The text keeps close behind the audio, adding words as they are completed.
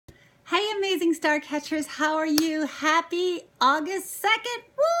Hey, amazing star catchers, how are you? Happy August 2nd.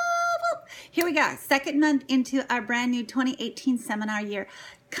 Woo, woo. Here we go, second month into our brand new 2018 seminar year.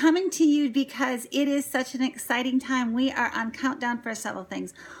 Coming to you because it is such an exciting time. We are on countdown for several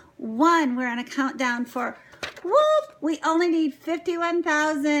things. One, we're on a countdown for, we only need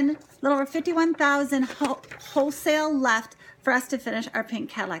 51,000, a little over 51,000 wholesale left for us to finish our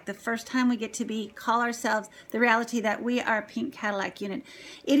Pink Cadillac. The first time we get to call ourselves the reality that we are a Pink Cadillac unit.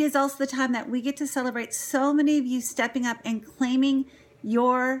 It is also the time that we get to celebrate so many of you stepping up and claiming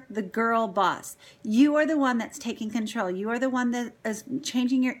you're the girl boss. You are the one that's taking control. You are the one that is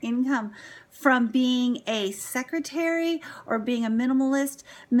changing your income from being a secretary or being a minimalist,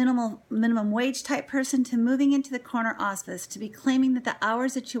 minimum wage type person to moving into the corner office, to be claiming that the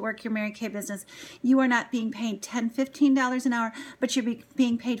hours that you work your Mary Kay business, you are not being paid $10, $15 an hour, but you're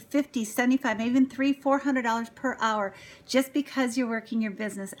being paid $50, $75, maybe even $300, $400 per hour just because you're working your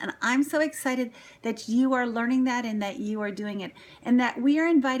business. And I'm so excited that you are learning that and that you are doing it and that we are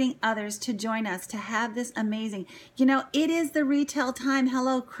inviting others to join us to have this amazing, it is the retail time.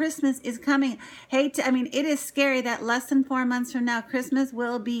 Hello, Christmas is coming. It is scary that less than 4 months from now, Christmas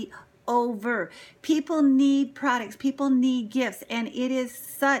will be over. People need products, people need gifts, and it is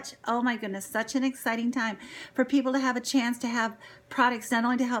such, oh my goodness, such an exciting time for people to have a chance to have products not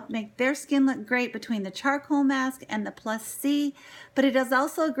only to help make their skin look great between the charcoal mask and the Plus C, but it is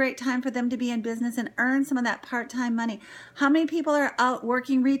also a great time for them to be in business and earn some of that part-time money. How many people are out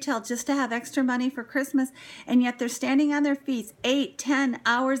working retail just to have extra money for Christmas, and yet they're standing on their feet 8, 10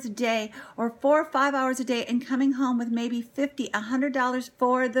 hours a day or 4 or 5 hours a day and coming home with maybe $50, $100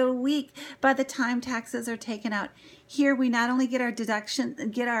 for the week by the time taxes are taken out? Here we not only get our deduction,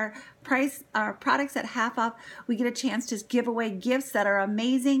 get our price, our products at half off, we get a chance to give away gifts that are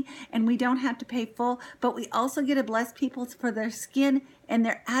amazing and we don't have to pay full, but we also get to bless people for their skin, and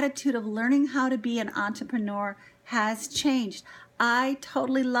their attitude of learning how to be an entrepreneur has changed. I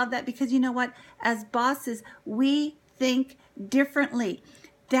totally love that because you know what? As bosses, we think differently.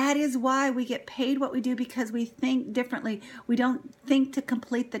 That is why we get paid what we do, because we think differently. We don't think to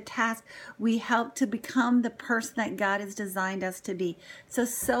complete the task. We help to become the person that God has designed us to be.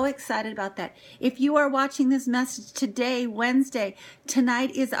 So excited about that. If you are watching this message today, Wednesday,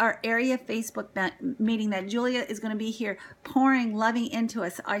 tonight is our area Facebook meeting that Julia is going to be here pouring loving into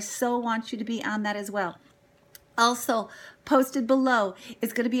us. I so want you to be on that as well. Also, posted below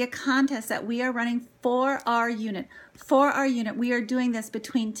is going to be a contest that we are running for our unit. We are doing this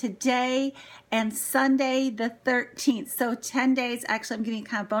between today and Sunday the 13th. So 10 days, actually I'm giving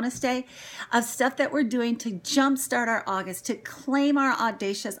kind of bonus day of stuff that we're doing to jumpstart our August, to claim our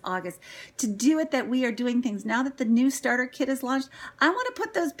audacious August, to do it that we are doing things. Now that the new starter kit is launched, I want to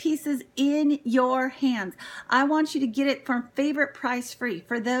put those pieces in your hands. I want you to get it for favorite price free.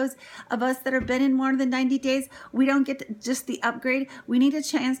 For those of us that have been in more than 90 days, we don't get just the upgrade. We need a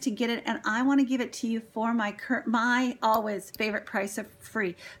chance to get it, and I want to give it to you for my always favorite price of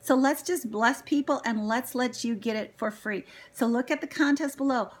free. So let's just bless people and let's let you get it for free. So look at the contest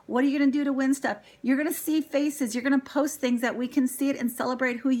below. What are you going to do to win stuff? You're going to see faces. You're going to post things that we can see it and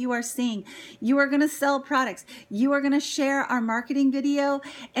celebrate who you are seeing. You are going to sell products. You are going to share our marketing video,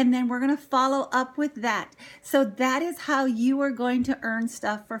 and then we're going to follow up with that. So that is how you are going to earn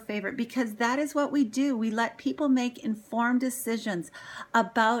stuff for favorite, because that is what we do. We let people make informed decisions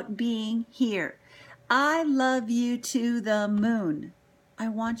about being here. I love you to the moon. I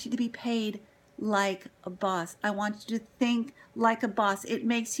want you to be paid like a boss. I want you to think like a boss. It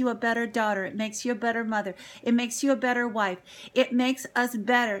makes you a better daughter. It makes you a better mother. It makes you a better wife. It makes us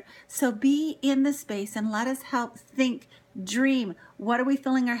better. So be in the space and let us help think, dream. What are we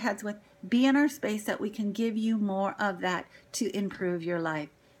filling our heads with? Be in our space that we can give you more of that to improve your life.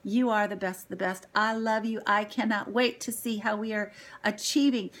 You are the best of the best. I love you. I cannot wait to see how we are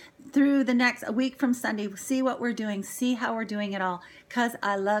achieving through the next week from Sunday. See what we're doing. See how we're doing it all, because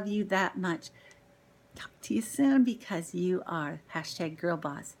I love you that much. Talk to you soon, because you are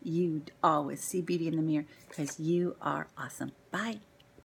 #girlboss. You always see beauty in the mirror because you are awesome. Bye.